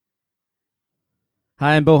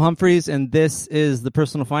Hi, I'm Bo Humphreys, and this is the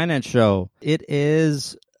Personal Finance Show. It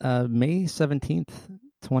is May 17th,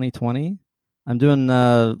 2020. I'm doing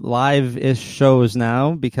live-ish shows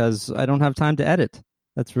now because I don't have time to edit.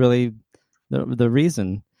 That's really the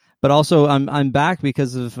reason. But also, I'm back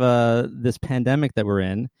because of this pandemic that we're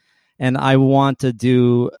in, and I want to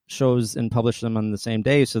do shows and publish them on the same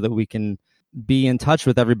day so that we can be in touch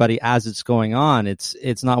with everybody as it's going on.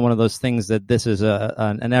 It's not one of those things that this is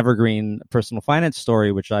an evergreen personal finance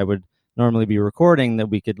story, which I would normally be recording that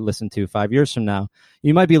we could listen to 5 years from now.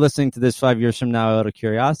 You might be listening to this 5 years from now out of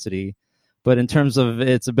curiosity, but in terms of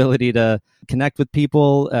its ability to connect with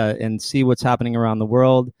people and see what's happening around the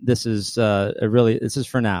world, this is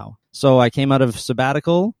for now. So I came out of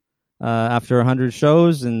sabbatical after 100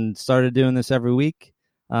 shows and started doing this every week.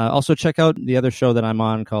 Also, check out the other show that I'm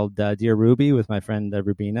on called Dear Ruby with my friend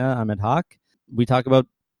Rubina Ahmed Haq. We talk about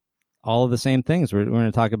all of the same things. We're going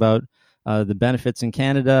to talk about the benefits in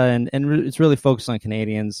Canada, and it's really focused on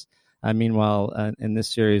Canadians. Meanwhile, in this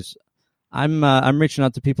series, I'm reaching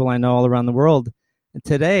out to people I know all around the world. And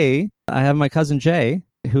today, I have my cousin Jay,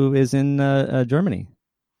 who is in Germany.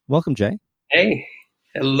 Welcome, Jay. Hey,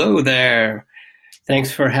 hello there.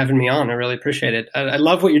 Thanks for having me on. I really appreciate it. I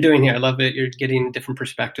love what you're doing here. I love that you're getting different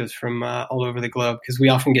perspectives from all over the globe, because we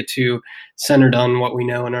often get too centered on what we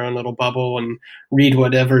know in our own little bubble and read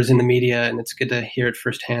whatever's in the media, and it's good to hear it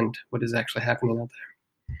firsthand what is actually happening out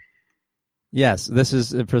there. Yes, this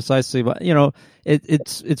is precisely what,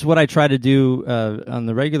 it's what I try to do on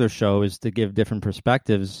the regular show, is to give different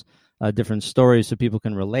perspectives, different stories so people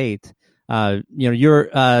can relate. You're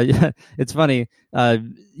it's funny,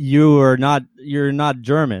 you're not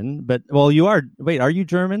German, but you are. Wait, are you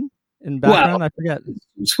German in background? Well, I forget.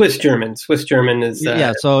 Swiss German is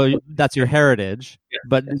yeah, so that's your heritage, yeah,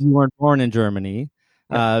 but yes. you weren't born in Germany.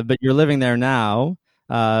 Yeah. But you're living there now.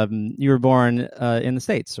 You were born in the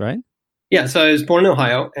States, right? Yeah, so I was born in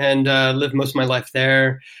Ohio and lived most of my life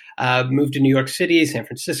there. Moved to New York City, San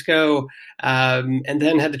Francisco, and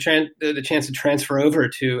then had the chance to transfer over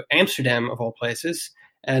to Amsterdam, of all places.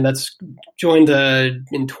 And that's joined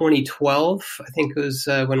in 2012. I think it was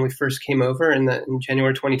when we first came over in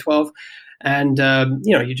January 2012. And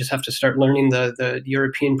you just have to start learning the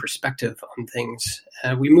European perspective on things.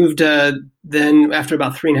 We moved then after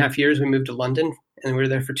about 3.5 years. We moved to London, and we were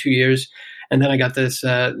there for 2 years. And then I got this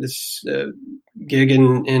gig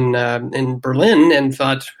in Berlin, and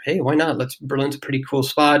thought, hey, why not? Berlin's a pretty cool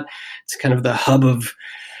spot. It's kind of the hub of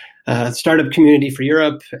startup community for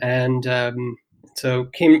Europe, and so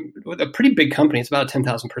came with a pretty big company. It's about a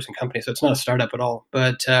 10,000 person company, so it's not a startup at all.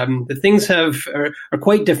 But the things are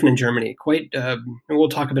quite different in Germany. And we'll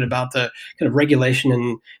talk a bit about the kind of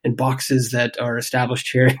regulation and boxes that are established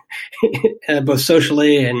here, both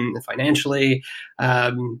socially and financially,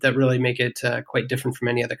 that really make it quite different from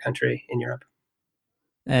any other country in Europe.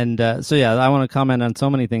 And I want to comment on so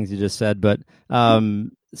many things you just said, but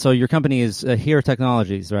so your company is Here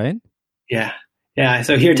Technologies, right? Yeah.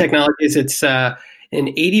 So Here Technologies, it's in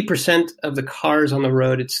 80% of the cars on the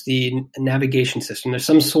road, it's the navigation system. There's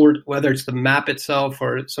some sort, whether it's the map itself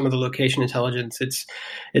or some of the location intelligence. It's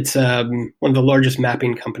one of the largest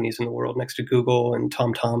mapping companies in the world, next to Google and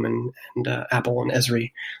TomTom and Apple and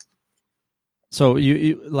Esri. So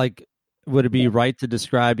you would it be right to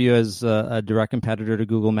describe you as a direct competitor to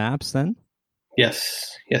Google Maps then?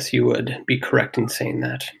 Yes, you would be correct in saying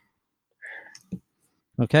that.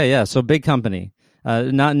 Okay, yeah. So big company.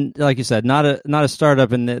 Not, like you said, not a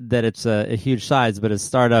startup in that it's a huge size, but a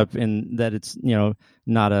startup in that it's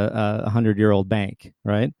not a 100-year-old bank,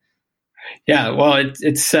 right? Yeah, well,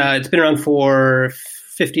 it's been around for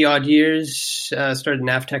 50 odd years. Started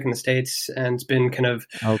Navtech in the States, and it's been kind of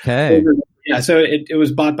okay. Yeah, so it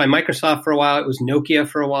was bought by Microsoft for a while. It was Nokia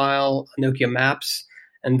for a while, Nokia Maps,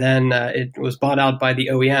 and then it was bought out by the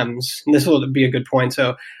OEMs. And this will be a good point.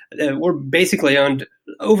 So we're basically owned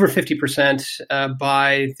over 50%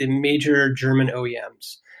 by the major German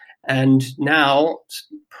OEMs. And now,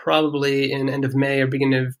 probably in end of May or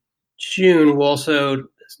beginning of June, we'll also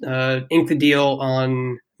ink the deal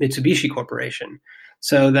on Mitsubishi Corporation.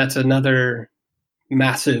 So that's another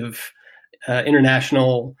massive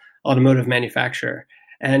international automotive manufacturer.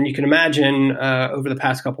 And you can imagine over the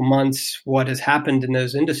past couple months what has happened in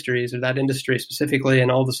those industries, or that industry specifically,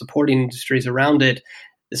 and all the supporting industries around it,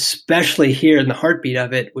 especially here in the heartbeat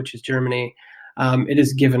of it, which is Germany. It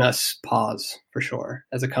has given us pause for sure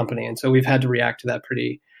as a company. And so we've had to react to that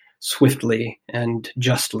pretty swiftly and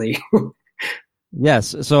justly.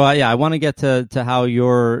 Yes. So yeah, I want to get to how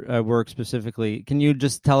your work specifically. Can you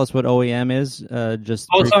just tell us what OEM is, just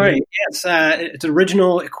Oh, briefly? sorry. Yes, it's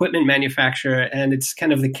original equipment manufacturer, and it's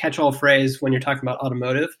kind of the catch-all phrase when you're talking about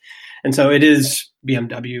automotive. And so it is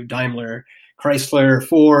BMW, Daimler, Chrysler,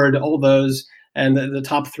 Ford, all those, and the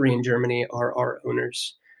top three in Germany are our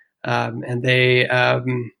owners. And they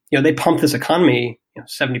pump this economy.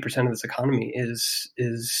 70% of this economy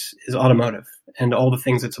is automotive, and all the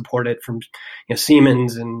things that support it, from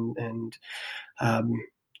Siemens and um,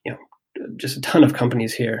 you know just a ton of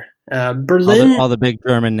companies here. Berlin, All the big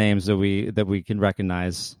German names that we can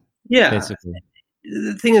recognize, yeah. basically.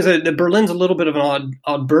 The thing is that Berlin's a little bit of an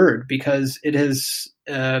odd bird because it has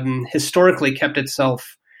historically kept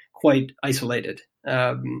itself quite isolated,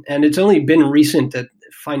 and it's only been recent that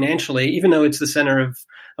financially, even though it's the center of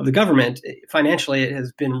the government, financially it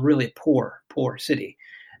has been really a poor city,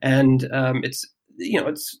 and it's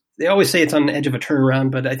they always say it's on the edge of a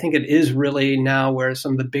turnaround, but I think it is really now where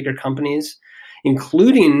some of the bigger companies,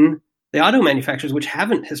 including the auto manufacturers, which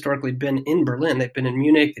haven't historically been in Berlin, they've been in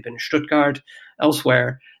Munich, they've been in Stuttgart,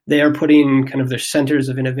 elsewhere. They are putting kind of their centers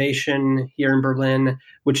of innovation here in Berlin,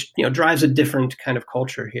 which drives a different kind of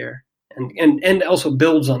culture here, and also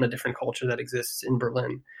builds on a different culture that exists in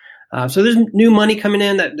Berlin. So there's new money coming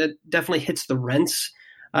in that definitely hits the rents.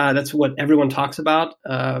 That's what everyone talks about.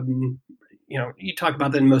 You talk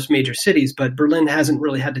about that in most major cities, but Berlin hasn't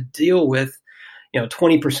really had to deal with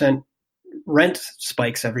 20% rent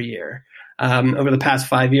spikes every year. Over the past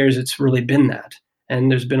 5 years, it's really been that. And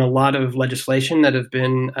there's been a lot of legislation that have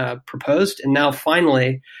been proposed, and now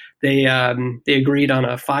finally they agreed on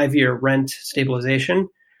a 5-year rent stabilization.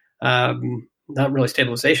 Not really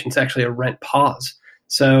stabilization; it's actually a rent pause.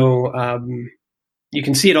 So you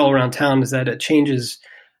can see it all around town. Is that it changes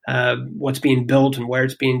what's being built and where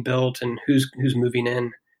it's being built and who's moving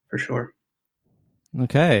in, for sure.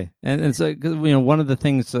 Okay, and so one of the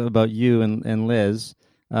things about you and Liz,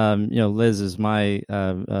 Liz is my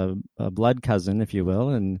blood cousin, if you will,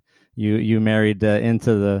 and you married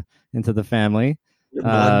into the family.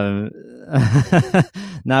 Blood.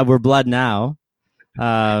 Now we're blood now.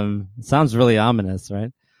 Sounds really ominous,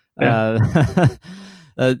 right? Yeah.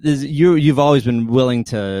 You've always been willing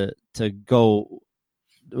to go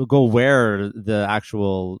where the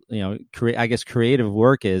actual I guess creative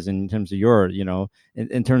work is in terms of your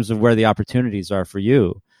in terms of where the opportunities are for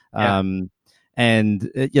you. Yeah. And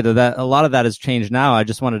that a lot of that has changed now. I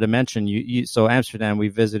just wanted to mention so Amsterdam, we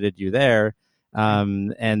visited you there,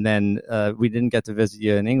 and then we didn't get to visit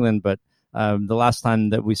you in England, but the last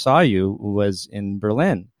time that we saw you was in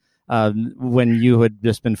Berlin, when you had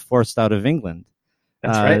just been forced out of England.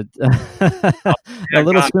 That's right. A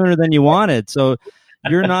little sooner than you wanted. So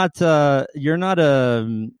you're not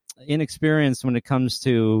inexperienced when it comes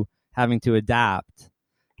to having to adapt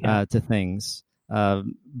to things,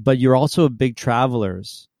 but you're also big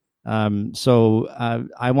travelers. So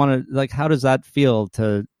I want to how does that feel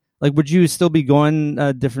to would you still be going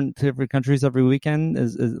different countries every weekend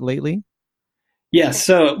as lately? Yes.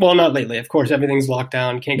 So, well, not lately. Of course, everything's locked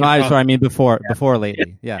down. Can't No, get. sorry, I mean before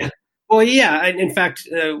lately. Yeah. Well, yeah. In fact,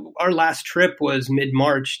 our last trip was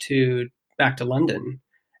mid-March back to London,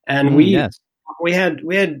 and Yes. we had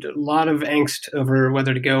a lot of angst over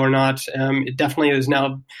whether to go or not. It definitely is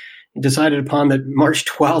now decided upon that March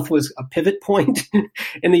 12th was a pivot point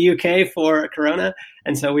in the UK for Corona,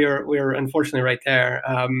 and so we were unfortunately right there.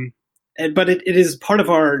 But it is part of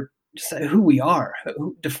our just who we are,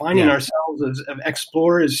 defining ourselves as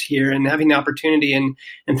explorers here, and having the opportunity, and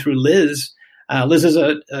through Liz. Liz is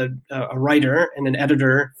a writer and an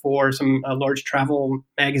editor for some large travel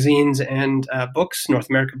magazines and books, North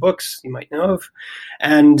America Books, you might know of,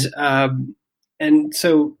 and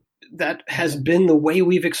so that has been the way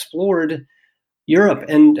we've explored Europe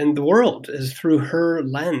and the world, is through her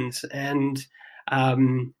lens, and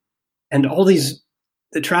all these.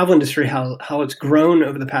 The travel industry, how it's grown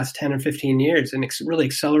over the past 10 or 15 years, and really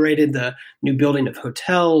accelerated the new building of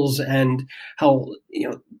hotels, and how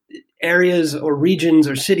areas or regions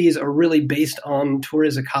or cities are really based on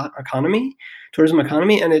tourism economy,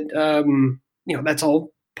 and it that's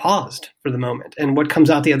all paused for the moment. And what comes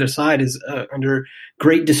out the other side is under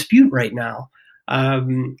great dispute right now,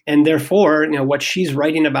 and therefore what she's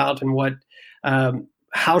writing about and what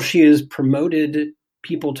how she has promoted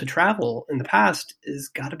people to travel in the past is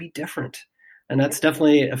got to be different, and that's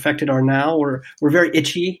definitely affected our now. We're very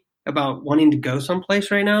itchy about wanting to go someplace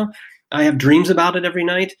right now. I have dreams about it every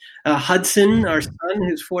night. Hudson, our son,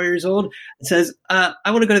 who's 4 years old, says, "I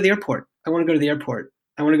want to go to the airport. I want to go to the airport.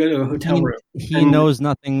 I want to go to a hotel room." He knows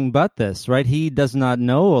nothing but this, right? He does not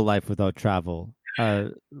know a life without travel.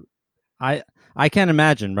 I I can't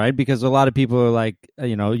imagine, right? Because a lot of people are like,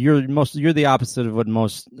 you're the opposite of what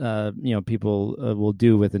most people will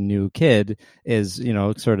do with a new kid is,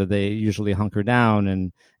 sort of they usually hunker down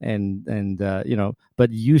and but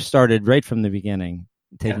you started right from the beginning,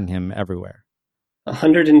 Yeah. taking him everywhere.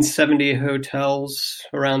 170 hotels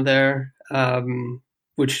around there,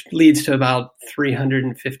 which leads to about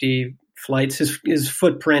 350 flights. His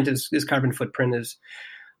footprint, his carbon footprint is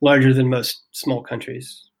larger than most small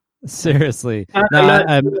countries. Seriously. I'm No, not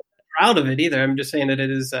I'm proud of it either. I'm just saying that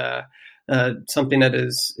it is something that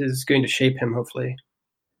is going to shape him, hopefully.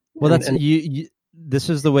 well, And that's and you. This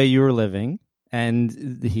is the way you were living,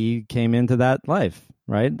 and he came into that life,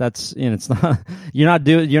 right? That's it's not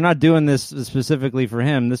you're not doing this specifically for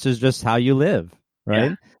him. This is just how you live, yeah,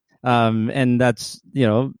 right? And that's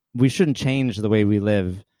we shouldn't change the way we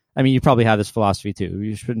live. I mean, you probably have this philosophy too.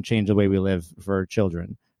 You shouldn't change the way we live for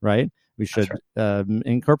children, right? We that's should right.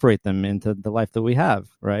 incorporate them into the life that we have,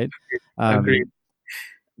 right? Agreed.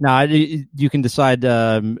 Now you can decide.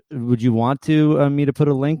 Would you want to me to put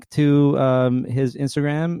a link to his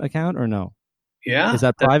Instagram account or no? Is Yeah,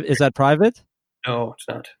 that private? Is that private? no, it's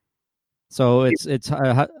not. So it's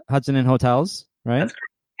Hudson and Hotels, right? That's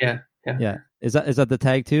correct. Yeah, yeah, Yeah. Is that the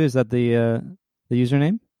tag too? Is that the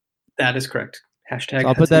username? that is correct. So Hashtag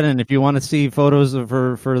I'll put Hudson. that in if you want to see photos of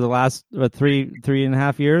for the last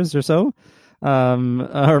 3.5 years or so,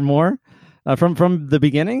 or more, from the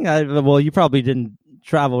beginning. Well, you probably didn't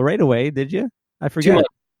travel right away, did you? I 2 months. forget.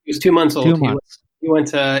 He was 2 months Two old. months. He went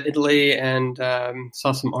to Italy and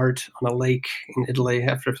saw some art on a lake in Italy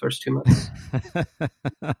after the first 2 months.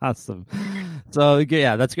 Awesome. So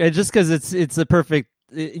yeah, that's great. Just because it's a perfect.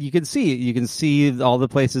 You can see all the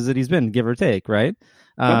places that he's been, give or take, right?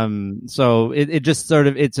 Yep. So it just sort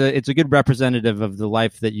of it's a good representative of the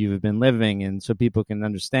life that you've been living, and so people can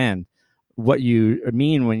understand what you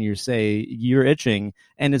mean when you say you're itching.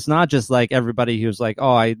 And it's not just like everybody who's like,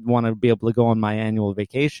 oh, I want to be able to go on my annual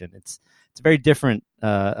vacation. It's very different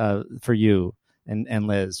for you and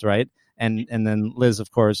Liz, right? And then Liz,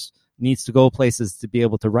 of course, needs to go places to be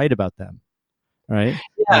able to write about them, right?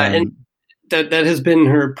 Yeah, and that has been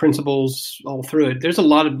her principles all through it. There's a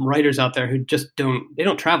lot of writers out there who just don't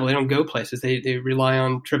travel, they don't go places. They rely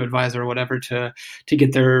on TripAdvisor or whatever to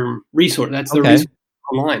get their resource. That's their Okay. resource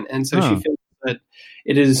online, and so she Oh, feels that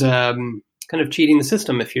it is kind of cheating the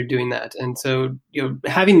system if you're doing that. And so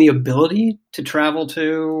having the ability to travel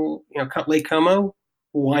to Lake Como,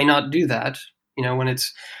 why not do that? When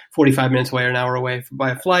it's 45 minutes away or an hour away by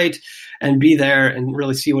a flight, and be there and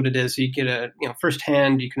really see what it is. So you get a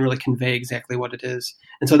firsthand. You can really convey exactly what it is.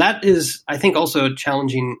 And so that is, I think, also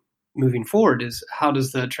challenging moving forward. Is how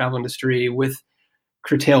does the travel industry, with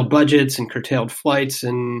curtailed budgets and curtailed flights,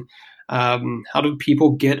 and how do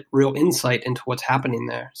people get real insight into what's happening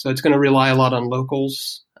there? So it's going to rely a lot on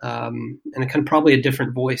locals, and it can probably a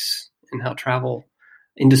different voice in how travel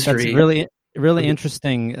that's industry. really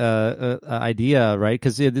interesting idea, right?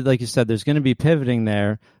 Because like you said, there's going to be pivoting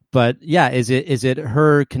there. But yeah, is it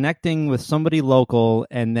her connecting with somebody local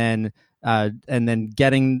and then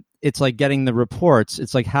getting it's like getting the reports.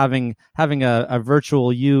 It's like having a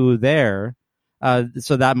virtual you there.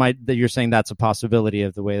 So that you're saying that's a possibility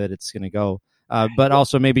of the way that it's going to go. But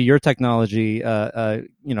also maybe your technology,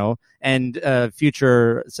 and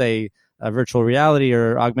future, say, virtual reality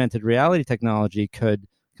or augmented reality technology could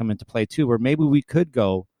come into play too, where maybe we could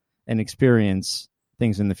go and experience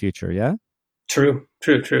things in the future. Yeah. True,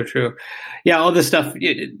 true, true, true. Yeah, all this stuff,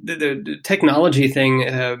 the technology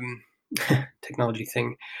thing, technology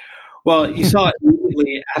thing. Well, you saw it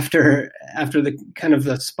immediately after the kind of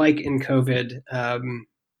the spike in COVID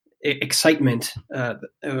excitement 2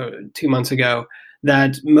 months ago.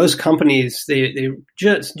 That most companies they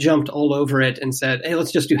just jumped all over it and said, "Hey,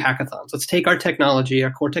 let's just do hackathons. Let's take our technology,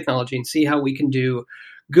 our core technology, and see how we can do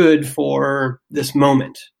good for this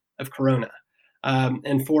moment of Corona."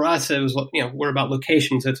 And for us, it was we're about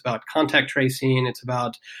locations. It's about contact tracing. It's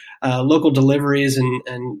about local deliveries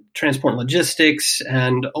and transport and logistics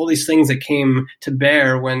and all these things that came to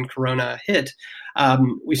bear when Corona hit.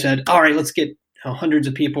 We said, all right, let's get hundreds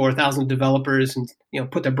of people or thousands of developers and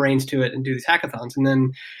put their brains to it and do these hackathons. And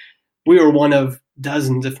then we were one of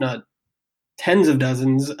dozens, if not tens of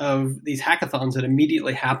dozens, of these hackathons that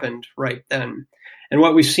immediately happened right then. And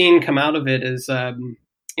what we've seen come out of it is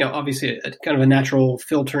obviously a kind of a natural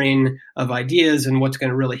filtering of ideas and what's going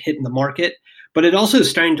to really hit in the market. But it also is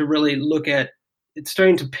starting to really it's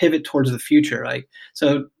starting to pivot towards the future. Like,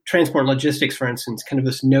 so transport and logistics, for instance, kind of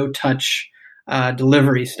this no touch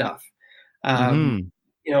delivery stuff.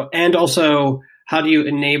 Mm-hmm. And also how do you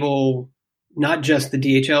enable not just the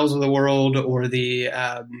DHLs of the world or the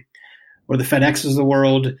or the FedExes of the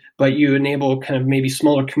world, but you enable kind of maybe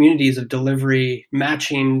smaller communities of delivery,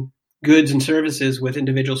 matching goods and services with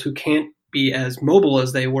individuals who can't be as mobile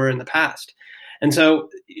as they were in the past. And so,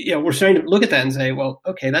 we're starting to look at that and say, well,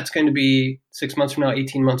 okay, that's going to be 6 months from now,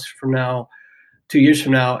 18 months from now, 2 years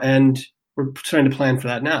from now. And we're starting to plan for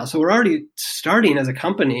that now. So we're already starting as a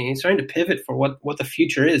company, starting to pivot for what the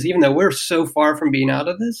future is, even though we're so far from being out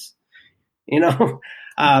of this.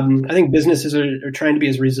 I think businesses are trying to be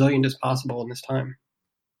as resilient as possible in this time.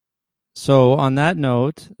 So on that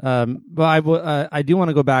note, I do want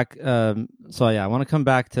to go back. I want to come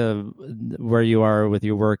back to where you are with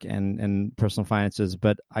your work and personal finances.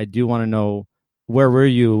 But I do want to know, where were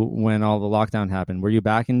you when all the lockdown happened? Were you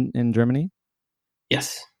back in Germany?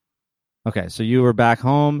 Yes. Okay, so you were back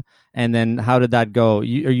home, and then how did that go? Are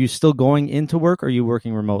you still going into work, or are you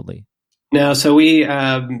working remotely? No, so we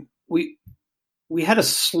had a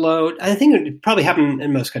slow. I think it probably happened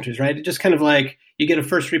in most countries, right? It just kind of like you get a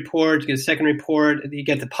first report, you get a second report, you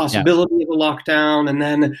get the possibility of a lockdown, and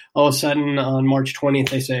then all of a sudden on March 20th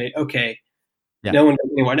they say, okay, no one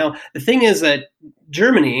goes anywhere. Now the thing is that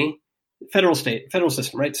Germany, federal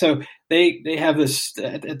system, right? So they have this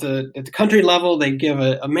at the country level. They give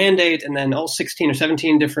a mandate, and then all 16 or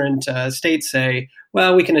 17 different states say,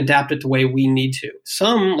 well, we can adapt it the way we need to.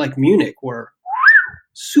 Some, like Munich, were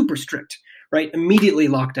super strict, right? Immediately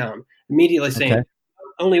lockdown, immediately saying,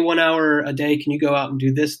 only 1 hour a day can you go out and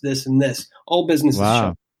do this, this, and this. All businesses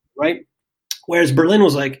shut, right? Whereas Berlin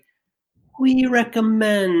was like, we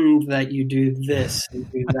recommend that you do this and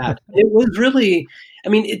do that. It was really, I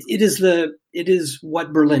mean, it is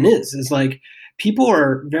what Berlin is like, people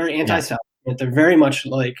are very anti-establishment. They're very much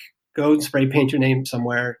like, go and spray paint your name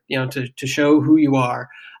somewhere, to show who you are.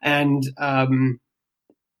 And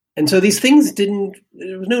so these things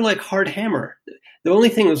there was no like hard hammer. The only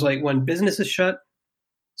thing was like, when businesses shut,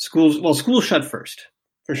 schools shut first,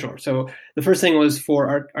 for sure. So the first thing was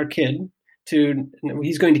for our kid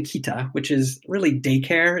he's going to Kita, which is really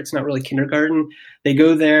daycare. It's not really kindergarten. They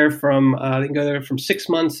go there from 6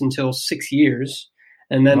 months until 6 years,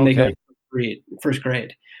 and then they go to first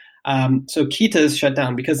grade. So Kita is shut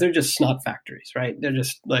down because they're just snot factories, right? They're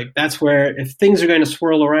just like, that's where, if things are going to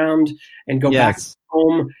swirl around and go back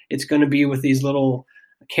home, it's going to be with these little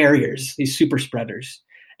carriers, these super spreaders.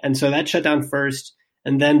 And so that shut down first.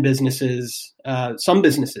 And then businesses, some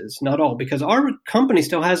businesses, not all, because our company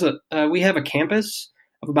still has we have a campus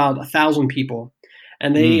of about 1,000 people,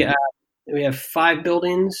 and we have 5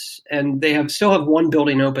 buildings, and they still have 1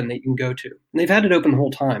 building open that you can go to, and they've had it open the whole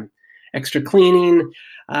time, extra cleaning.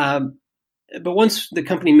 But once the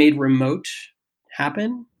company made remote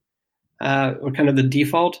happen, or kind of the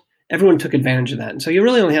default, everyone took advantage of that, and so you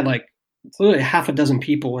really only had like literally half a dozen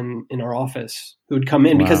people in our office who would come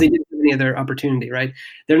in because they didn't have any other opportunity, right?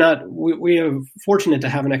 They're not, we are fortunate to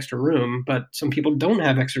have an extra room, but some people don't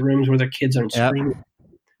have extra rooms where their kids aren't screaming,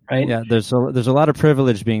 right? Yeah, there's a lot of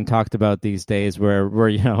privilege being talked about these days where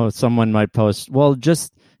someone might post, well,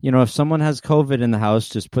 just, if someone has COVID in the house,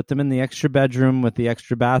 just put them in the extra bedroom with the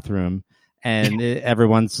extra bathroom, and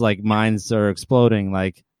everyone's like minds are exploding.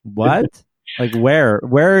 Like, what? Like,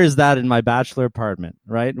 where is that in my bachelor apartment,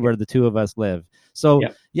 right? Where the two of us live. So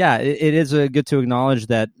it is good to acknowledge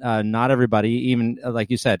that not everybody, even like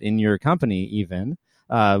you said, in your company, even,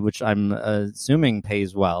 which I'm assuming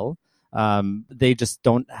pays well, they just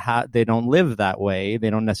they don't live that way. They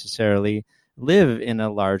don't necessarily live in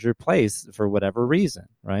a larger place for whatever reason,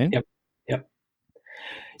 right? Yep.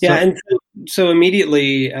 Yeah, and so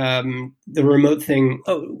immediately the remote thing.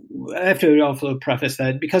 Oh, I have to also preface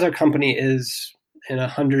that because our company is in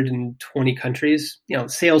 120 countries,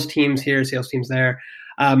 sales teams here, sales teams there,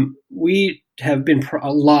 we have been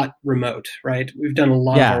a lot remote, right? We've done a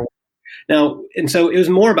lot of our work. Now, and so it was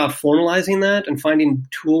more about formalizing that and finding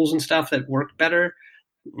tools and stuff that work better,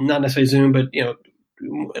 not necessarily Zoom, but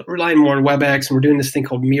relying more on WebEx, and we're doing this thing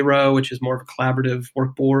called Miro, which is more of a collaborative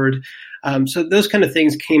workboard. So those kind of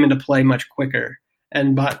things came into play much quicker.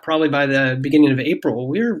 And probably by the beginning of April,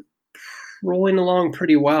 we were rolling along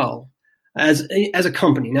pretty well as a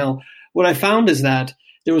company. Now, what I found is that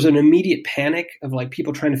there was an immediate panic of like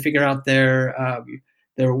people trying to figure out their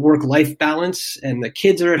work-life balance, and the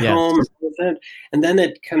kids are at home, and then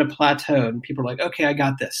it kind of plateaued, and people are like, okay, I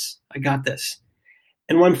got this.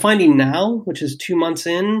 And what I'm finding now, which is 2 months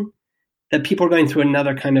in, that people are going through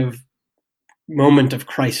another kind of moment of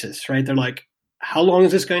crisis, right? They're like, how long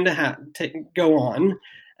is this going to go on?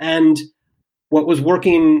 And what was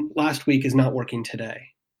working last week is not working today.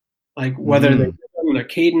 Like whether their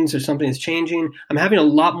cadence or something is changing. I'm having a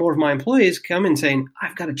lot more of my employees come in saying,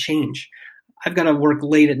 I've got to change. I've got to work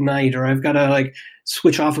late at night, or I've got to like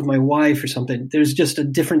switch off with my wife or something. There's just a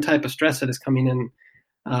different type of stress that is coming in,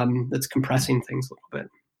 that's compressing things a little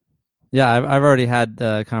bit. Yeah, I've already had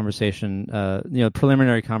conversation,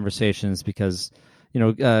 preliminary conversations because,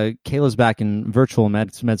 Kayla's back in virtual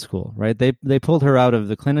med school, right? They pulled her out of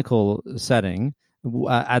the clinical setting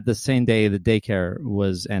at the same day the daycare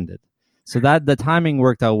was ended. So that the timing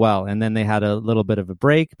worked out well. And then they had a little bit of a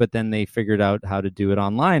break, but then they figured out how to do it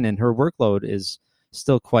online. And her workload is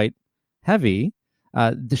still quite heavy.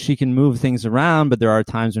 She can move things around, but there are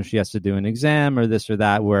times when she has to do an exam or this or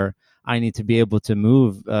that where I need to be able to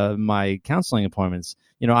move my counseling appointments.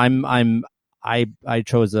 I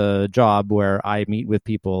chose a job where I meet with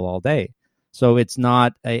people all day, so it's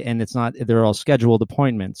not they're all scheduled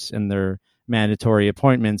appointments and they're mandatory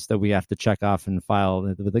appointments that we have to check off and file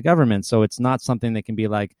with the government. So it's not something that can be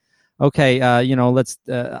like, okay, let's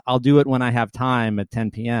I'll do it when I have time at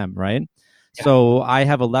 10 p.m. Right. Yeah. So I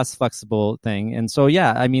have a less flexible thing, and so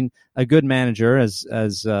yeah, I mean, a good manager, as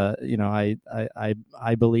I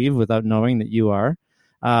believe, without knowing that you are,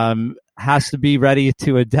 has to be ready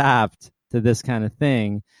to adapt to this kind of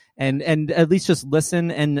thing, and at least just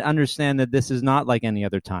listen and understand that this is not like any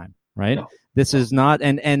other time, right? No. This is not,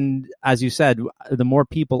 and as you said, the more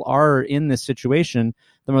people are in this situation,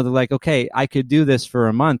 the more they're like, okay, I could do this for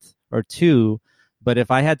a month or two, but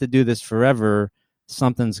if I had to do this forever,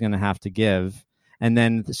 something's going to have to give. And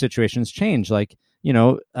then the situations change. Like,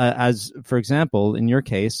 as for example, in your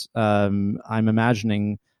case, I'm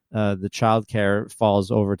imagining the childcare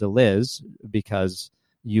falls over to Liz because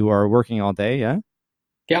you are working all day. Yeah.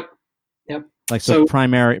 Yep. Like, so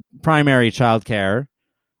primary childcare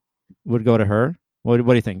would go to her. What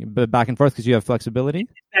do you think? But back and forth because you have flexibility.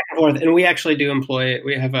 Back and forth, and we actually do employ.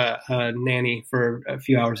 We have a nanny for a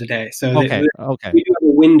few hours a day. So okay. We do have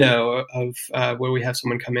a window of where we have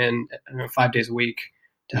someone come in 5 days a week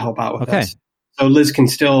to help out with us. So Liz can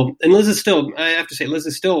still, and Liz is still. I have to say,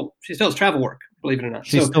 she still has travel work. Believe it or not,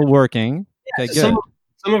 she's still working. Yeah, okay, good.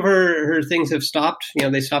 Some of her things have stopped.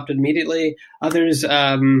 They stopped immediately. Others,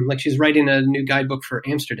 like she's writing a new guidebook for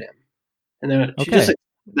Amsterdam, and then she just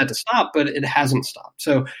that to stop, but it hasn't stopped.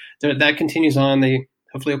 So that continues on. They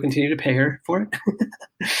hopefully will continue to pay her for it.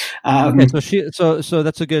 Okay, so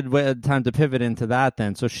that's a good time to pivot into that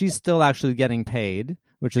then. So she's still actually getting paid,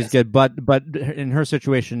 which is good. But in her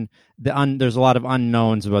situation, there's a lot of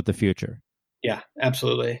unknowns about the future. Yeah,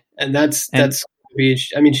 absolutely, and that's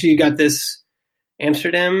huge. I mean, she got this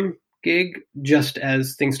Amsterdam gig just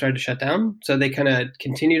as things started to shut down, so they kind of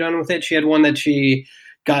continued on with it. She had one that she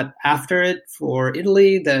got after it for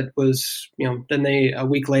Italy that was, then a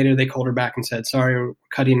week later, they called her back and said, sorry, we're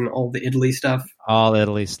cutting all the Italy stuff. All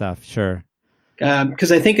Italy stuff, sure.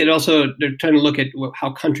 Because I think they're trying to look at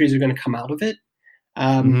how countries are going to come out of it.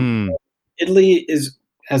 Italy is,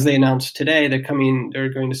 as they announced today, they're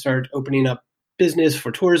going to start opening up business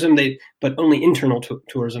for tourism, but only internal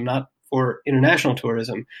tourism, not for international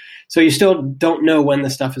tourism. So you still don't know when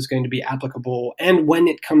the stuff is going to be applicable. And when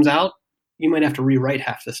it comes out, you might have to rewrite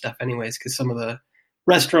half the stuff anyways, because some of the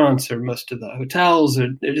restaurants or most of the hotels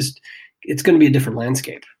it's going to be a different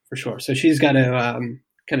landscape for sure. So she's got to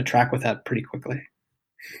kind of track with that pretty quickly.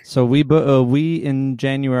 So we in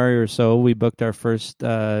January or so, we booked our first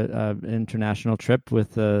international trip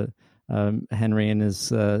with Henry and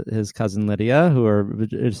his cousin Lydia, who are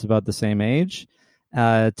just about the same age,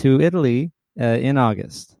 to Italy in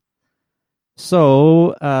August.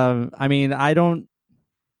 So, I mean, I don't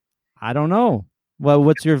know. Well,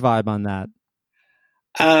 what's your vibe on that?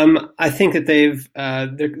 I think that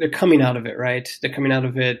they're coming out of it, right? They're coming out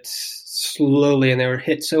of it slowly, and they were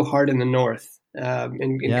hit so hard in the north,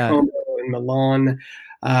 in Como, in Milan.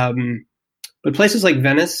 But places like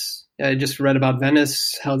Venice, I just read about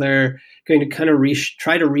Venice, how they're going to kind of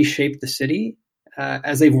try to reshape the city,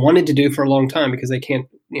 as they've wanted to do for a long time, because they can't,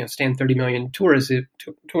 stand 30 million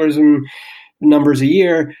tourism numbers a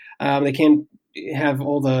year. They can't have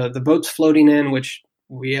all the boats floating in, which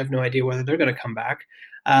we have no idea whether they're going to come back.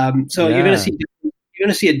 So you're going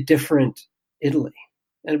to see a different Italy,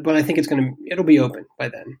 but I think it'll be open by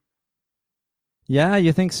then. Yeah,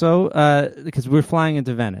 you think so? Because we're flying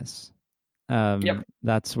into Venice. Yep.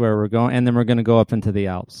 That's where we're going, and then we're going to go up into the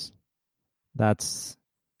Alps. That's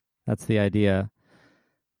the idea.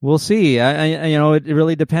 We'll see. It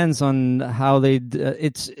really depends on how they.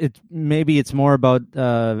 Maybe it's more about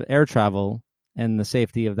air travel and the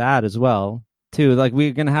safety of that as well, too. Like,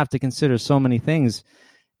 we're going to have to consider so many things.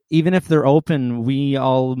 Even if they're open, we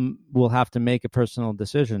all will have to make a personal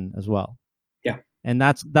decision as well. Yeah. And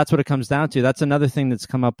that's what it comes down to. That's another thing that's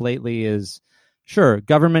come up lately is, sure,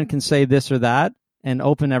 government can say this or that and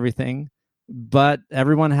open everything, but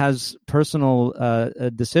everyone has personal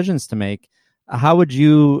decisions to make. How would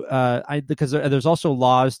you? Because there's also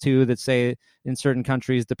laws too that say in certain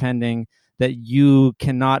countries, depending, that you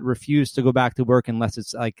cannot refuse to go back to work unless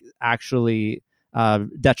it's like actually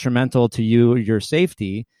detrimental to your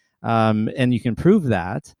safety, and you can prove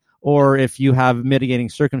that. Or if you have mitigating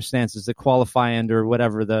circumstances that qualify under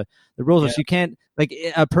whatever the rules are. So you can't, like,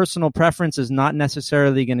 a personal preference is not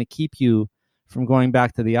necessarily going to keep you from going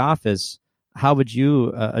back to the office. How would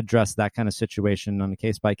you address that kind of situation on a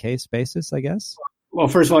case by case basis, I guess? Well,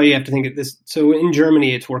 first of all, you have to think of this. So in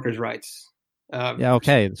Germany, it's workers' rights. Yeah.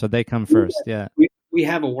 Okay. So they come first. Yeah. We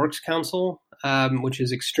have a works council, which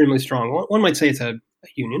is extremely strong. One might say it's a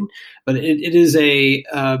union, but it is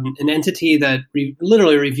an entity that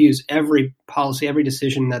literally reviews every policy, every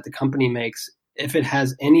decision that the company makes, if it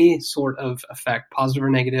has any sort of effect, positive or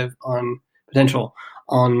negative, on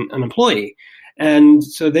an employee. And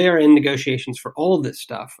so they are in negotiations for all of this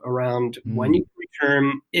stuff around when you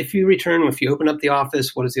return, if you return, if you open up the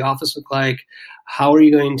office, what does the office look like? How are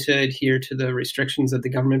you going to adhere to the restrictions that the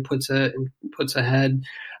government puts ahead?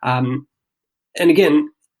 And again,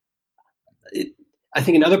 I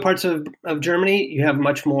think in other parts of Germany, you have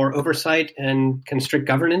much more oversight and kind of strict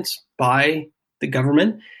governance by the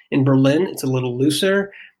government. In Berlin, it's a little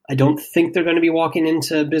looser. I don't think they're going to be walking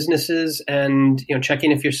into businesses and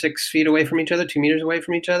checking if you're 6 feet away from each other, 2 meters away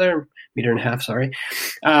from each other, meter and a half, sorry.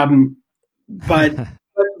 But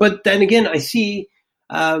then again, I see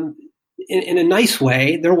in a nice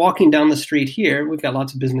way, they're walking down the street here. We've got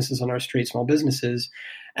lots of businesses on our street, small businesses.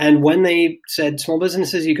 And when they said small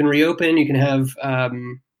businesses, you can reopen, you can have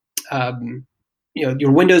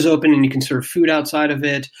your windows open and you can serve food outside of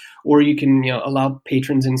it, or you can allow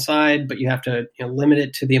patrons inside, but you have to limit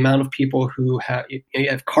it to the amount of people who have you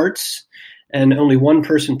have carts, and only one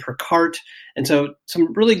person per cart. And so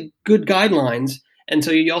some really good guidelines. And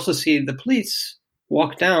so you also see the police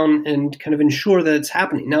walk down and kind of ensure that it's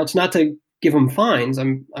happening. Now, it's not to give them fines.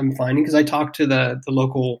 I'm finding, because I talk to the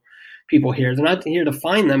local people here. They're not here to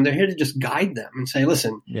fine them. They're here to just guide them and say,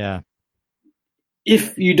 listen,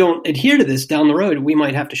 if you don't adhere to this down the road, we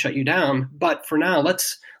might have to shut you down. But for now,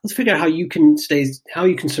 let's figure out how you can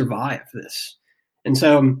survive this. And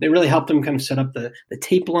so they really helped them kind of set up the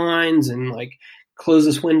tape lines and like close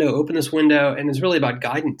this window, open this window. And it's really about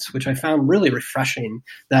guidance, which I found really refreshing,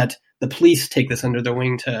 that the police take this under their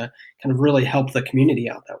wing to kind of really help the community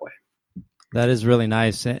out that way. That is really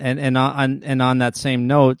nice. And on that same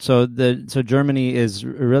note, so Germany is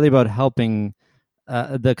really about helping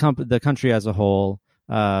the country as a whole,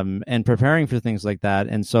 and preparing for things like that.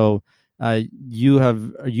 And so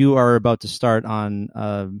you are about to start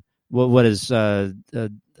on what is I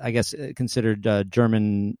guess considered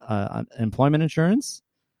German employment insurance.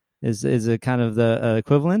 Is it kind of the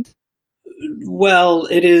equivalent? Well,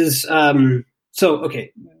 it is.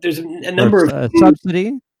 Okay, there's a number of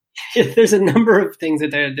subsidy. There's a number of things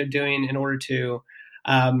that they're doing in order to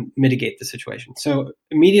mitigate the situation. So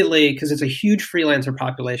immediately, because it's a huge freelancer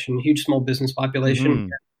population, huge small business population,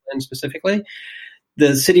 and specifically,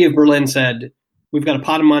 the city of Berlin said, we've got a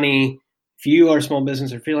pot of money. If you are a small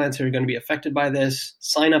business or freelancer, you're going to be affected by this.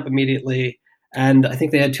 Sign up immediately. And I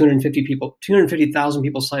think they had 250,000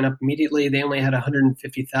 people sign up immediately. They only had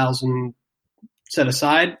 150,000 set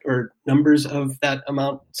aside, or numbers of that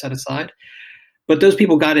amount set aside. But those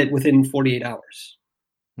people got it within 48 hours.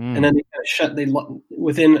 And then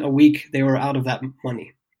within a week, they were out of that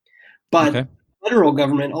money. But the federal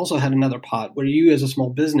government also had another pot where you, as a small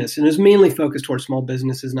business, and it was mainly focused towards small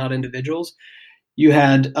businesses, not individuals, you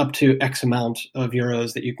had up to X amount of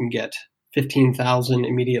euros that you can get, 15,000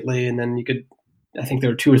 immediately. And then you could, I think there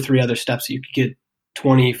were 2 or 3 other steps that you could get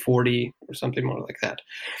 20, 40 or something more like that.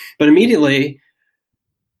 But immediately,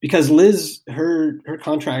 because Liz, her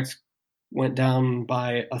contracts went down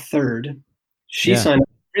by a third, she signed up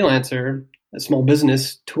as a freelancer, a small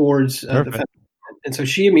business, towards the federal government. And so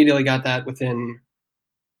she immediately got that within.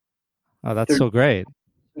 Oh, that's so great.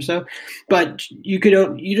 Or so, but you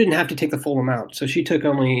didn't have to take the full amount. So she took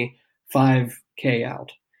only $5,000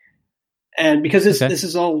 out, and because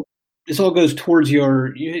this all goes towards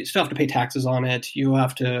you still have to pay taxes on it. You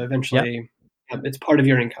have to eventually, it's part of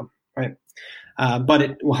your income, right? But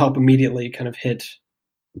it will help immediately kind of hit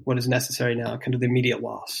what is necessary now, kind of the immediate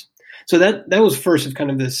loss. So that was first of kind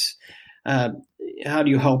of this. How do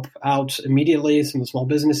you help out immediately some of the small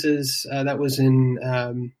businesses? That was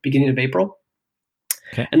in beginning of April.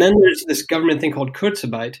 Okay. And then there's this government thing called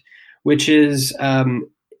Kurzarbeit, which is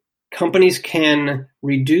companies can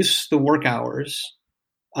reduce the work hours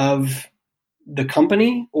of the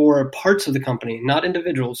company or parts of the company, not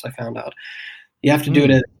individuals, I found out. You have to do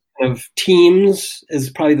it at of teams is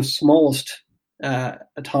probably the smallest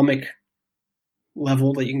atomic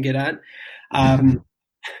level that you can get at.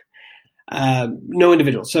 No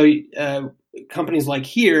individual. So companies like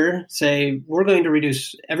here say, we're going to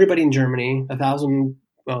reduce everybody in Germany, 1,000,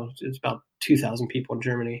 well, it's about 2,000 people in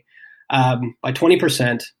Germany, by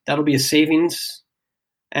 20%. That'll be a savings.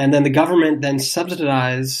 And then the government then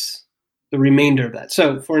subsidize the remainder of that.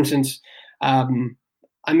 So, for instance, I'm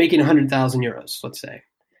making 100,000 euros, let's say,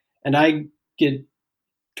 and I get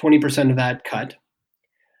 20% of that cut.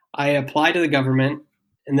 I apply to the government,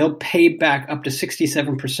 and they'll pay back up to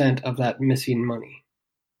 67% of that missing money.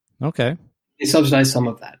 Okay. They subsidize some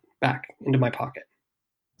of that back into my pocket.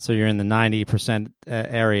 So you're in the 90%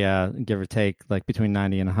 area, give or take, like between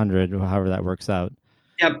 90 and 100, however that works out.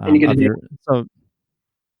 Yep. And you get so,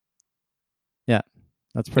 yeah,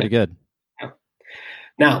 that's pretty good. Yeah.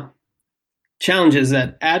 Now, challenge is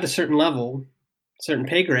that at a certain level, certain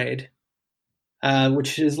pay grade,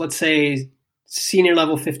 which is, let's say, senior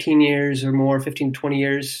level 15 years or more, 15 to 20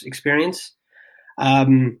 years experience,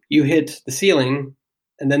 you hit the ceiling,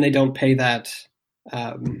 and then they don't pay that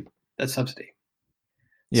subsidy.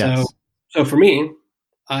 Yes. So for me,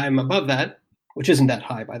 I'm above that, which isn't that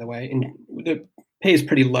high, by the way. And the pay is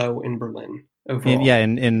pretty low in Berlin overall.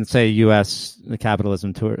 In say U.S.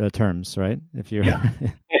 capitalism terms, right? If you're,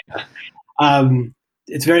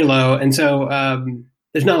 it's very low, and so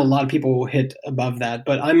there's not a lot of people who hit above that,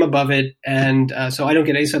 but I'm above it, and so I don't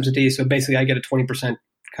get any subsidy. So basically, I get a 20%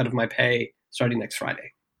 cut of my pay starting next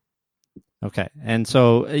Friday. Okay, and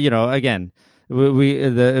so again,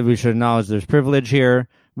 we should acknowledge there's privilege here,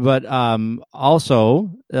 but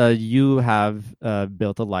also you have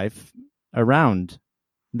built a life around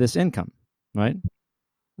this income, right?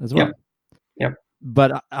 As well. Yep.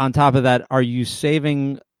 But on top of that, are you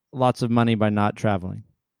saving lots of money by not traveling?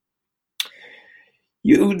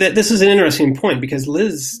 This is an interesting point, because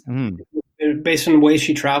Liz, based on the way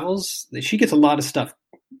she travels, she gets a lot of stuff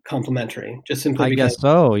complimentary, just simply because. I guess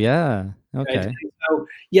so, yeah. Okay. Right? So,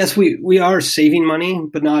 yes, we are saving money,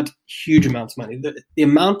 but not huge amounts of money. The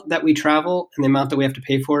amount that we travel and the amount that we have to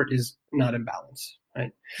pay for it is not in balance,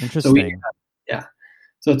 right? Interesting. So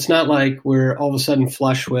so it's not like we're all of a sudden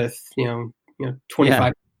flush with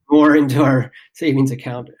 25 more into our savings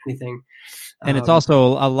account or anything. And it's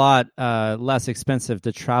also a lot less expensive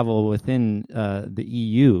to travel within the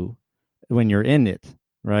EU when you're in it,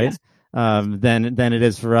 right? Yes. Than it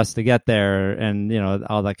is for us to get there, and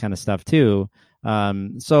all that kind of stuff too.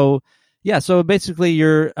 So basically,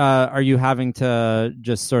 are you having to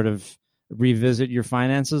just sort of revisit your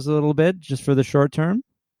finances a little bit just for the short term?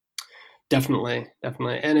 Definitely,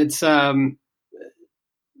 and it's I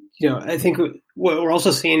think what we're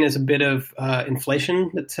also seeing is a bit of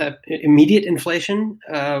inflation. That's immediate inflation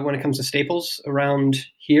when it comes to staples around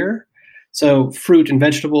here. So fruit and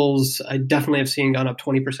vegetables, I definitely have seen gone up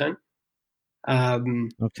 20%.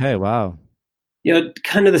 Okay, wow.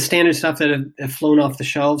 Kind of the standard stuff that have flown off the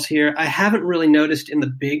shelves here. I haven't really noticed in the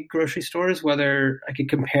big grocery stores whether I could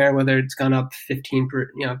compare whether it's gone up 15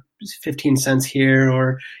 cents here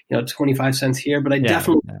or 25 cents here. But I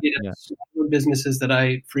definitely see that businesses that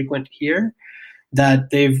I frequent here, that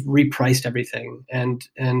they've repriced everything, and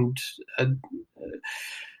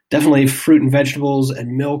definitely fruit and vegetables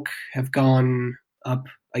and milk have gone up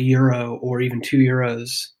 €1 or even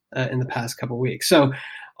 €2 in the past couple of weeks. So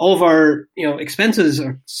all of our expenses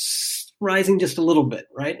are rising just a little bit,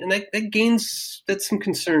 right? And that's some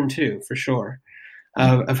concern too, for sure,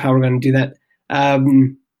 of how we're going to do that.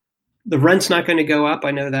 The rent's not going to go up.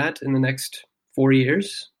 I know that in the next 4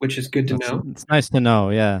 years, which is good to know. It's nice to know.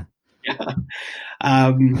 Yeah. Yeah.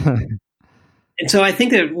 And so I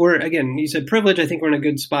think that we're, again, you said privilege. I think we're in a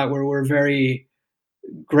good spot where we're very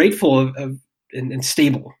grateful of and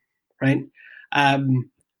stable, right?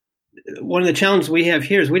 One of the challenges we have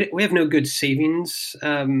here is we have no good savings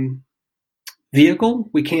vehicle.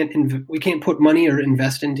 We can't put money or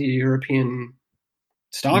invest into European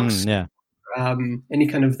stocks. Any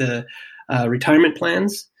kind of the retirement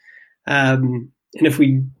plans. And if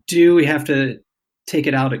we do, we have to take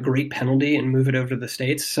it out at great penalty and move it over to the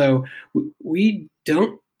States. So we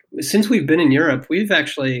don't, since we've been in Europe, we've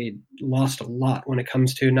actually lost a lot when it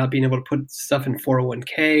comes to not being able to put stuff in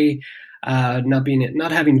 401k,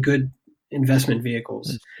 not having good investment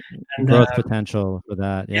vehicles. And growth potential for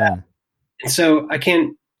that. Yeah. And so I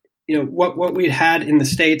can't, what we had in the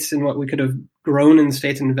States and what we could have grown in the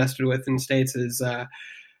States and invested with in the States is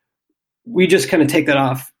we just kind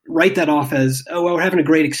of write that off as, oh, well, we're having a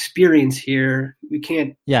great experience here. We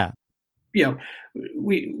can't,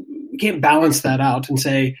 we can't balance that out and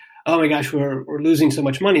say, oh my gosh, we're losing so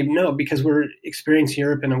much money. No, because we're experiencing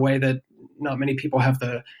Europe in a way that not many people have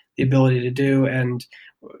the ability to do. And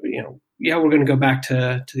yeah, we're going to go back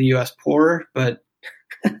to the U.S. poor, but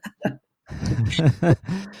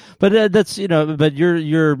But that's but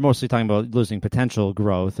you're mostly talking about losing potential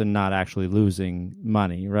growth and not actually losing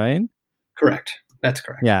money, right? correct. That's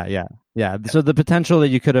correct. Yeah. So the potential that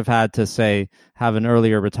you could have had to say have an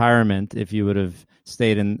earlier retirement if you would have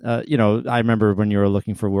stayed in, I remember when you were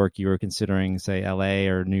looking for work, you were considering, say,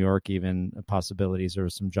 LA or New York, even possibilities or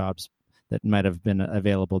some jobs that might have been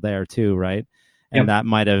available there too, right? And Yep. that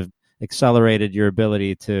might have accelerated your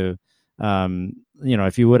ability to,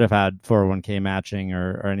 if you would have had 401k matching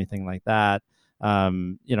or anything like that,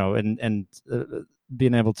 and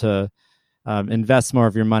being able to invest more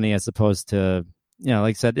of your money as opposed to,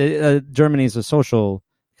 like I said, Germany is a social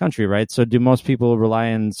country, right? So do most people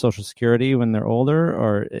rely on Social Security when they're older,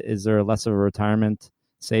 or is there less of a retirement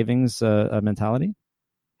savings mentality?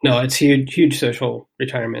 No, it's huge social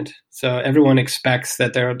retirement. So everyone expects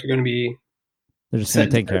that they're going to be They're just going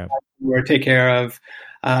to set take care of. or take care of.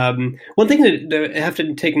 One thing that I have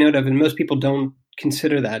to take note of, and most people don't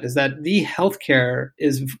consider that, is that the healthcare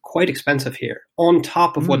is quite expensive here on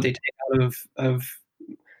top of what they take out of.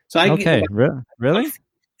 So I get Okay, about really?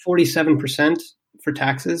 47% for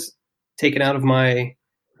taxes taken out of my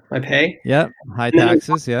pay, Yeah, high and then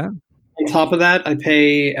taxes. Yeah. on top of that, I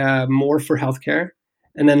pay more for healthcare.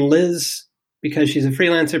 And then Liz, because she's a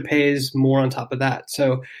freelancer, pays more on top of that.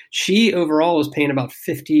 So she overall is paying about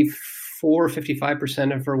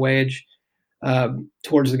 55% of her wage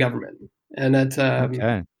towards the government. And that's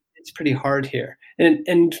Okay. it's pretty hard here.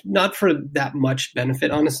 And not for that much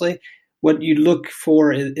benefit, honestly. What you look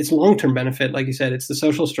for is it's long-term benefit. Like you said, it's the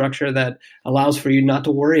social structure that allows for you not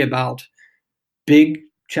to worry about big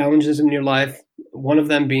challenges in your life. One of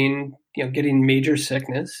them being, getting major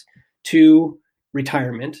sickness, to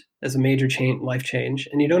retirement as a major life change,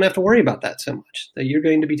 and you don't have to worry about that so much. That you're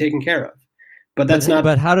going to be taken care of. But that's But not.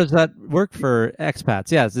 but how does that work for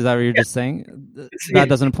expats? Yes, is that what you're Yeah, just saying? yeah, That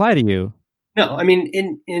doesn't apply to you. no, I mean,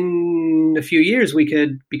 in a few years we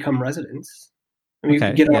could become residents. I mean,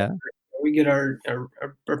 Okay. Yeah. we get our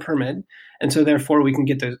permit, and so therefore we can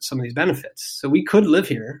get some of these benefits. So we could live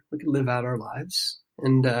here, we could live out our lives,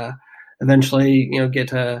 and eventually,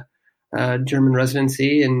 get a German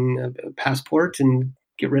residency and a passport, and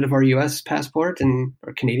get rid of our U.S. passport and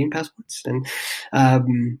our Canadian passports,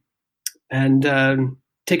 um, and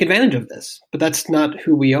take advantage of this. But that's not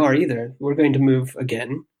who we are either. We're going to move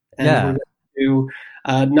again, and we're Yeah. going to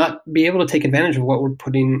not be able to take advantage of what we're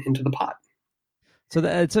putting into the pot. So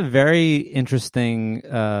it's a very interesting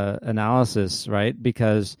analysis, right?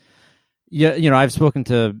 Because I've spoken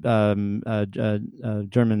to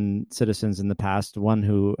German citizens in the past. One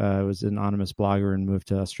who was an anonymous blogger and moved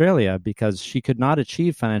to Australia because she could not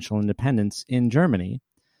achieve financial independence in Germany.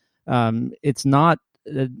 It's not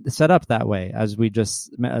set up that way, as we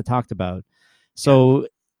just talked about. So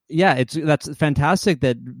yeah, that's fantastic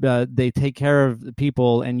that they take care of the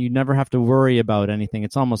people and you never have to worry about anything.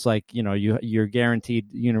 It's almost like you're guaranteed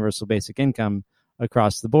universal basic income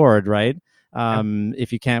across the board, right?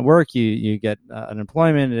 If you can't work, you get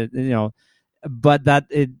unemployment. But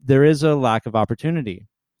there is a lack of opportunity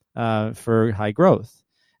for high growth,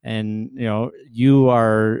 and you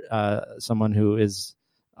are someone who is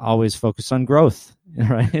always focused on growth,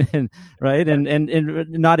 right? And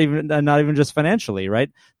not even just financially, right?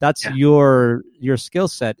 That's Yeah. your skill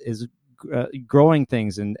set is growing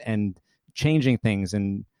things and changing things,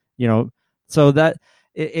 and so that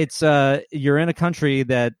it's you're in a country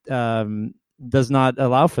that does not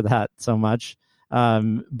allow for that so much,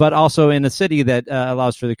 but also in a city that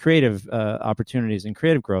allows for the creative opportunities and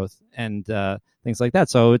creative growth and things like that.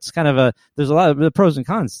 So it's kind of there's a lot of the pros and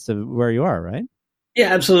cons to where you are, right?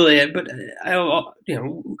 Yeah, absolutely. But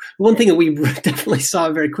one thing that we definitely saw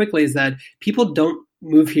very quickly is that people don't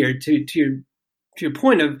move here to your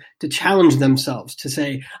point of to challenge themselves to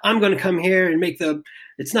say, I'm going to come here and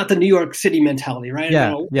it's not the New York City mentality, right?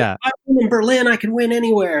 Yeah, If I win in Berlin, I can win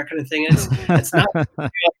anywhere kind of thing. It's not,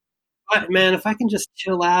 man, if I can just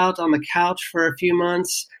chill out on the couch for a few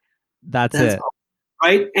months, That's that's it.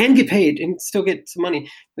 right, and get paid and still get some money from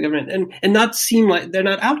the government, and not seem like they're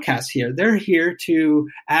not outcasts here. They're here to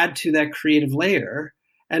add to that creative layer.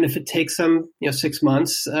 And if it takes them 6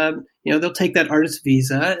 months, they'll take that artist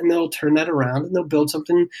visa and they'll turn that around and they'll build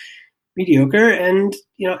something mediocre and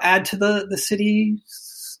add to the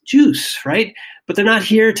city's juice, right? But they're not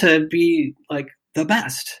here to be like the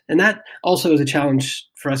best. And that also is a challenge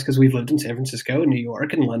for us because we've lived in San Francisco and New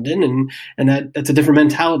York and London, and that's a different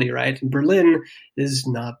mentality, right? And Berlin is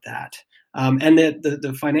not that. And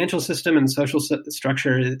the financial system and social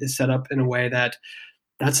structure is set up in a way that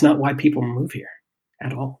that's not why people move here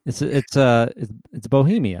at all. It's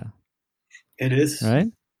Bohemia, It is. right?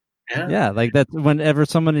 Yeah. Yeah, like that. Whenever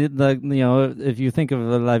somebody, like, if you think of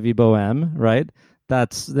La Vie Boheme, right?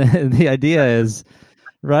 That's the idea is,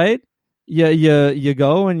 right? You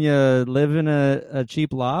go and you live in a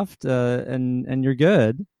cheap loft, and you're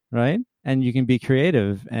good, right? And you can be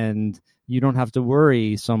creative, and you don't have to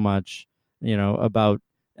worry so much, about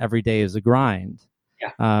every day is a grind.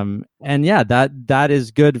 Yeah. And yeah, that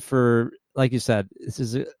is good for, like you said, this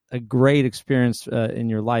is a great experience in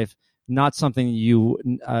your life, not something you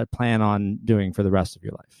plan on doing for the rest of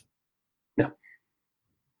your life. No,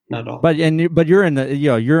 not at all. But you're in the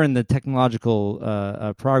you're in the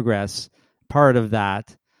technological progress part of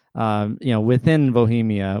that, within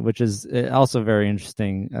Bohemia, which is also very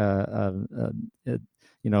interesting. To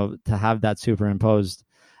have that superimposed.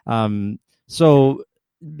 So,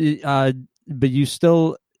 but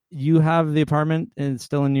you have the apartment and it's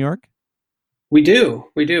still in New York. We do.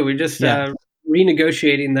 We're just Yeah.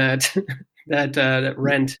 renegotiating that that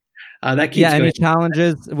rent. That keeps Yeah. Any going.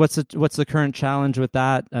 challenges? What's the current challenge with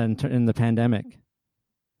that in the pandemic?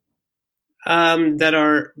 That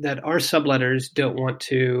our subletters don't want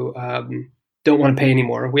to pay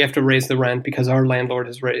anymore. We have to raise the rent because our landlord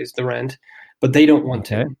has raised the rent, but they don't want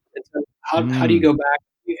to. Okay. And so how do you go back?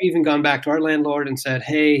 We've even gone back to our landlord and said,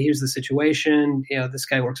 "Hey, here's the situation. This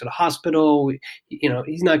guy works at a hospital.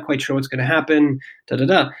 He's not quite sure what's going to happen." Da da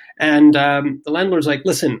da. And the landlord's like,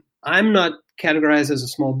 "Listen, I'm not categorized as a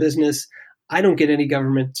small business. I don't get any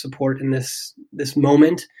government support in this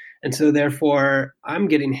moment." And so therefore, I'm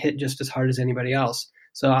getting hit just as hard as anybody else.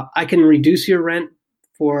 So I can reduce your rent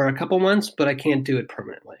for a couple months, but I can't do it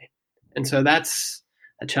permanently. And so that's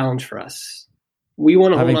a challenge for us. We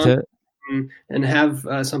want to hold on and have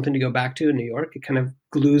something to go back to in New York. It kind of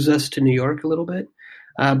glues us to New York a little bit.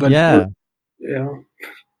 But Yeah.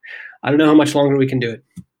 I don't know how much longer we can do it.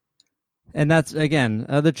 And that's, again,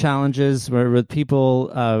 other challenges where with people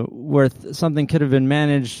where something could have been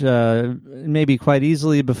managed maybe quite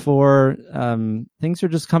easily before. Things are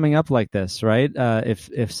just coming up like this, right?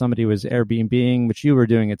 If somebody was Airbnb-ing, which you were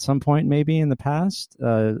doing at some point maybe in the past,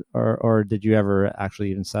 or did you ever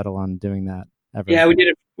actually even settle on doing that ever? Yeah, we did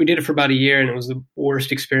it. We did it for about a year, and it was the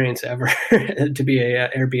worst experience ever to be a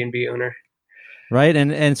Airbnb owner. Right,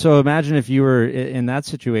 and so imagine if you were in that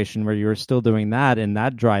situation where you were still doing that and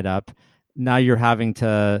that dried up. Now you're having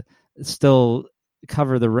to still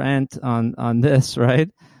cover the rent on this, right?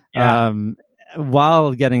 Yeah.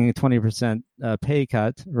 While getting a 20% pay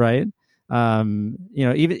cut, right?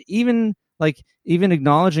 Even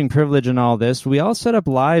acknowledging privilege and all this, we all set up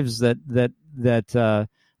lives that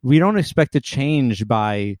we don't expect to change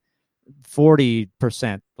by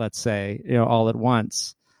 40%, let's say, all at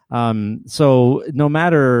once. So no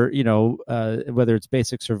matter, whether it's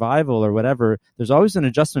basic survival or whatever, there's always an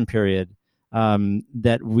adjustment period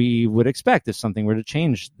that we would expect if something were to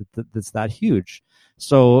change that's that huge.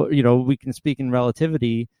 So, we can speak in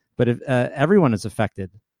relativity, but if everyone is affected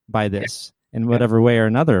by this in whatever way or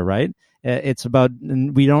another, right? It's about,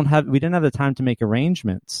 we didn't have the time to make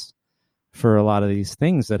arrangements for a lot of these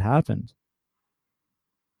things that happened.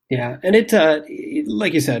 Yeah, and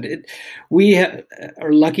like you said, we are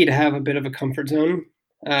lucky to have a bit of a comfort zone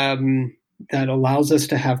that allows us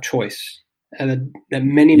to have choice, and that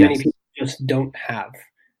many people just don't have.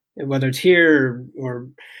 Whether it's here or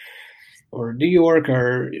New York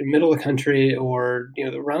or middle of the country or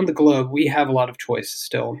around the globe, we have a lot of choice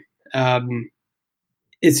still.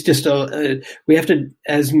 It's just we have to,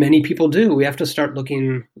 as many people do, we have to start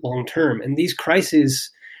looking long term, and these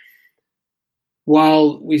crises.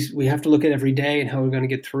 While we have to look at every day and how we're going to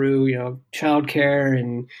get through, childcare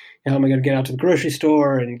and how am I going to get out to the grocery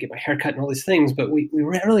store and get my hair cut and all these things, but we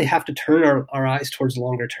really have to turn our eyes towards the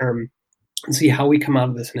longer term and see how we come out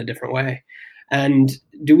of this in a different way. And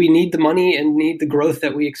do we need the money and need the growth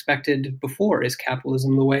that we expected before? Is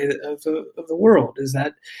capitalism the way of the world? Is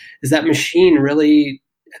that machine really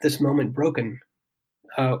at this moment broken,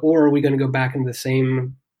 or are we going to go back into the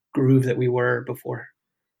same groove that we were before?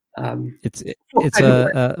 I'm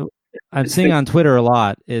seeing on Twitter a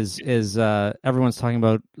lot is everyone's talking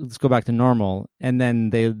about let's go back to normal, and then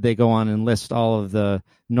they go on and list all of the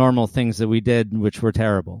normal things that we did which were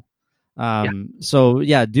terrible. So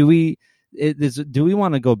yeah, do we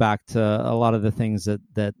want to go back to a lot of the things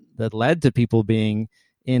that led to people being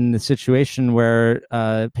in the situation where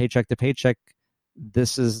paycheck to paycheck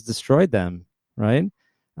this has destroyed them, right?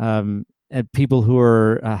 And people who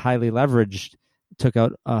are highly leveraged took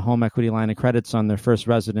out a home equity line of credits on their first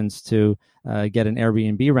residence to get an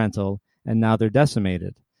Airbnb rental, and now they're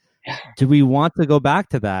decimated. Do we want to go back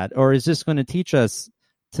to that, or is this going to teach us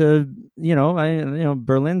to,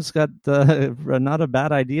 Berlin's got not a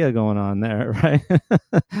bad idea going on there, right?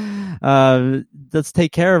 Let's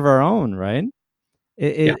take care of our own, right?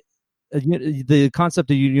 Yeah. The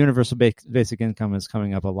concept of universal basic income is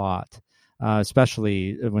coming up a lot,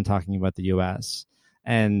 especially when talking about the U.S.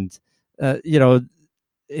 And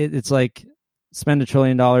it's like spend $1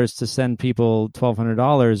 trillion to send people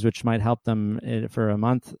 $1,200, which might help them for a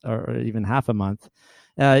month or even half a month.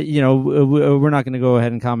 We're not going to go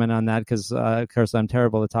ahead and comment on that because, of course, I'm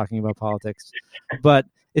terrible at talking about politics. But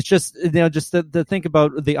it's just, just to think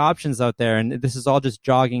about the options out there. And this is all just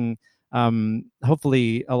jogging.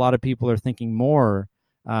 Hopefully, a lot of people are thinking more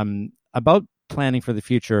about planning for the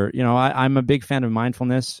future. I'm a big fan of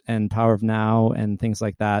mindfulness and power of now and things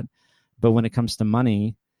like that. But when it comes to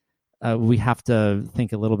money, we have to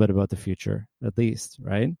think a little bit about the future, at least,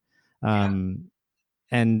 right?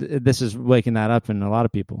 And this is waking that up in a lot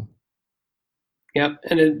of people. Yeah,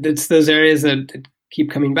 and it's those areas that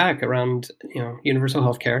keep coming back around, universal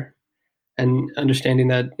healthcare, and understanding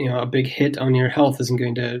that a big hit on your health isn't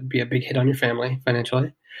going to be a big hit on your family financially.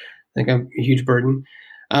 I think a huge burden.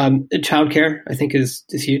 Childcare, I think, is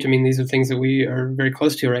huge. I mean, these are things that we are very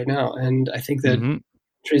close to right now, and I think that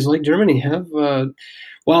countries like Germany have.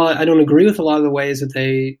 While I don't agree with a lot of the ways that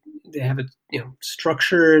they have it,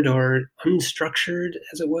 structured or unstructured,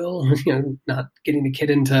 as it will, not getting a kid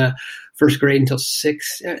into first grade until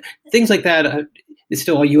 6, things like that. It's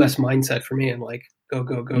still a U.S. mindset for me. I'm like, go,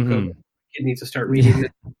 go, go, go. Kid needs to start reading.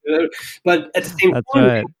 But at the same time,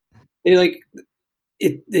 right. they like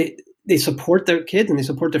it. They support their kids and they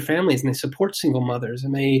support their families and they support single mothers,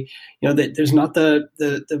 and they, that there's not the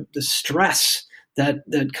stress that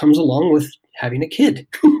comes along with having a kid.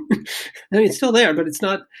 I mean, it's still there, but it's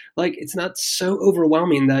not so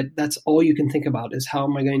overwhelming that that's all you can think about is how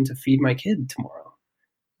am I going to feed my kid tomorrow?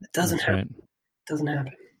 It doesn't happen. Right. It doesn't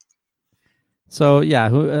happen. So yeah,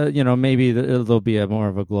 maybe there'll be a more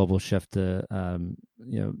of a global shift to,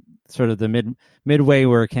 sort of the midway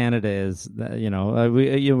where Canada is.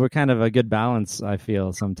 We're kind of a good balance. I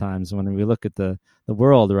feel sometimes when we look at the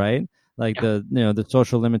world, right? Like the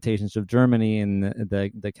social limitations of Germany and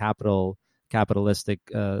the capitalistic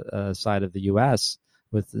side of the U.S.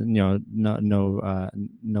 with no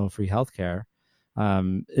free healthcare.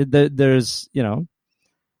 There's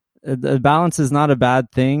the balance is not a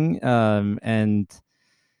bad thing, and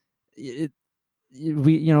it's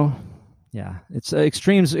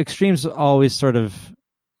extremes always sort of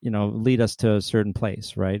lead us to a certain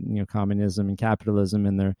place, right? Communism and capitalism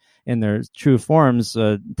in their true forms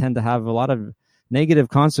tend to have a lot of negative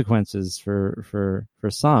consequences for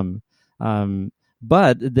some,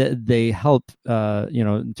 but they help,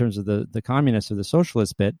 in terms of the communist or the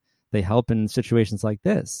socialist bit, they help in situations like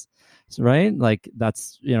this. Right, like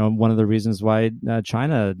that's one of the reasons why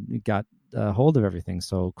China got hold of everything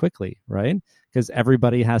so quickly, right? Because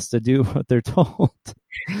everybody has to do what they're told.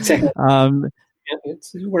 Exactly.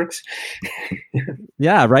 It works.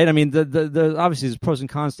 Yeah, right. I mean, the obviously there's pros and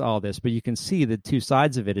cons to all this, but you can see the two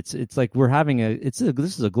sides of it. It's like we're having this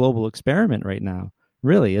is a global experiment right now,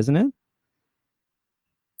 really, isn't it?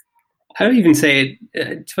 I don't even say it.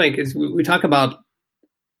 It's funny because we talk about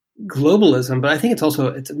globalism, but I think it's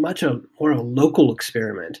much more a local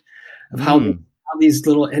experiment of how these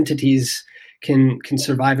little entities can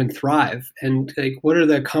survive and thrive, and like what are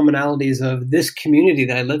the commonalities of this community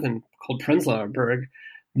that I live in called Prenzlauer Berg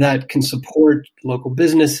that can support local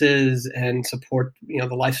businesses and support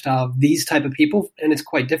the lifestyle of these type of people, and it's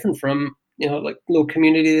quite different from like a little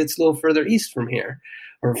community that's a little further east from here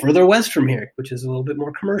or further west from here, which is a little bit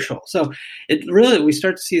more commercial. So it really, we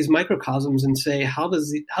start to see these microcosms and say, how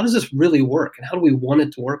does this really work? And how do we want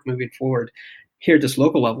it to work moving forward here at this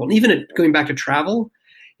local level? And even going back to travel,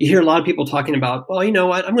 you hear a lot of people talking about, well, you know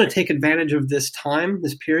what, I'm going to take advantage of this time,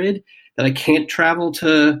 this period that I can't travel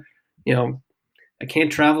to, New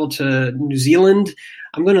Zealand.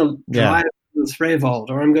 I'm going to drive to the Spreewald,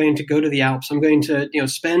 or I'm going to go to the Alps. I'm going to,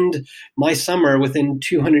 spend my summer within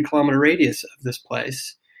 200-kilometer radius of this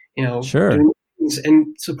place, sure, doing things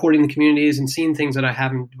and supporting the communities and seeing things that I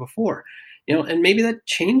haven't before, and maybe that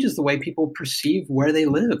changes the way people perceive where they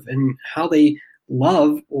live and how they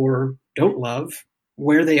love or don't love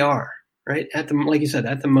where they are, right? Like you said,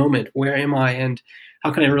 at the moment, where am I, and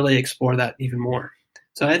how can I really explore that even more?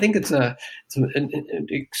 So I think it's an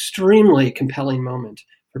extremely compelling moment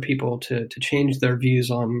for people to change their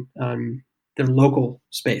views on their local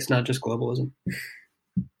space, not just globalism.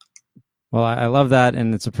 Well, I love that,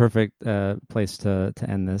 and it's a perfect place to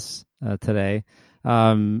end this today.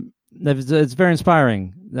 it's very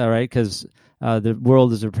inspiring, right? Because the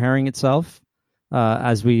world is repairing itself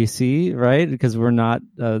as we see, right? Because we're not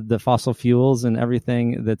the fossil fuels and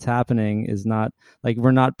everything that's happening is not like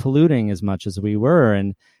we're not polluting as much as we were,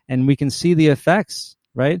 and we can see the effects,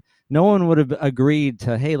 right? No one would have agreed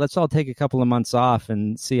to, hey, let's all take a couple of months off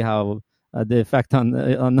and see how the effect on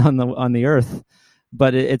the earth,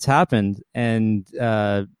 but it's happened, and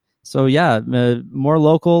so yeah, more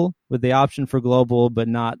local with the option for global, but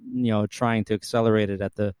not trying to accelerate it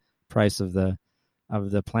at the price of the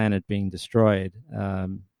planet being destroyed.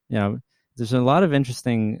 There's a lot of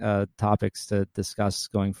interesting topics to discuss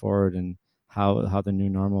going forward, and how the new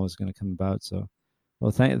normal is going to come about. So,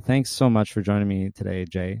 well, thanks so much for joining me today,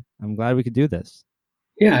 Jay. I'm glad we could do this.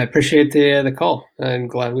 Yeah, I appreciate the call. I'm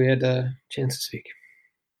glad we had a chance to speak.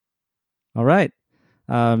 All right.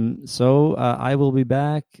 So I will be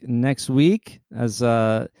back next week. As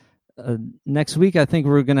next week, I think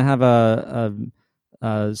we're going to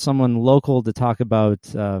have someone local to talk about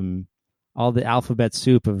all the alphabet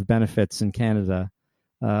soup of benefits in Canada,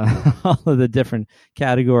 all of the different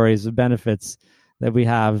categories of benefits that we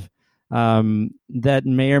have that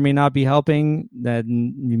may or may not be helping. That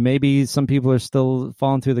maybe some people are still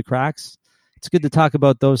falling through the cracks. It's good to talk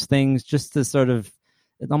about those things, just to sort of.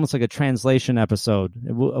 It's almost like a translation episode.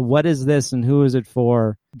 What is this and who is it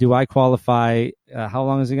for? Do I qualify? How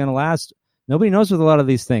long is it going to last? Nobody knows with a lot of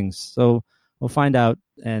these things. So we'll find out.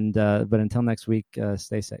 And but until next week,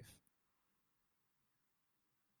 stay safe.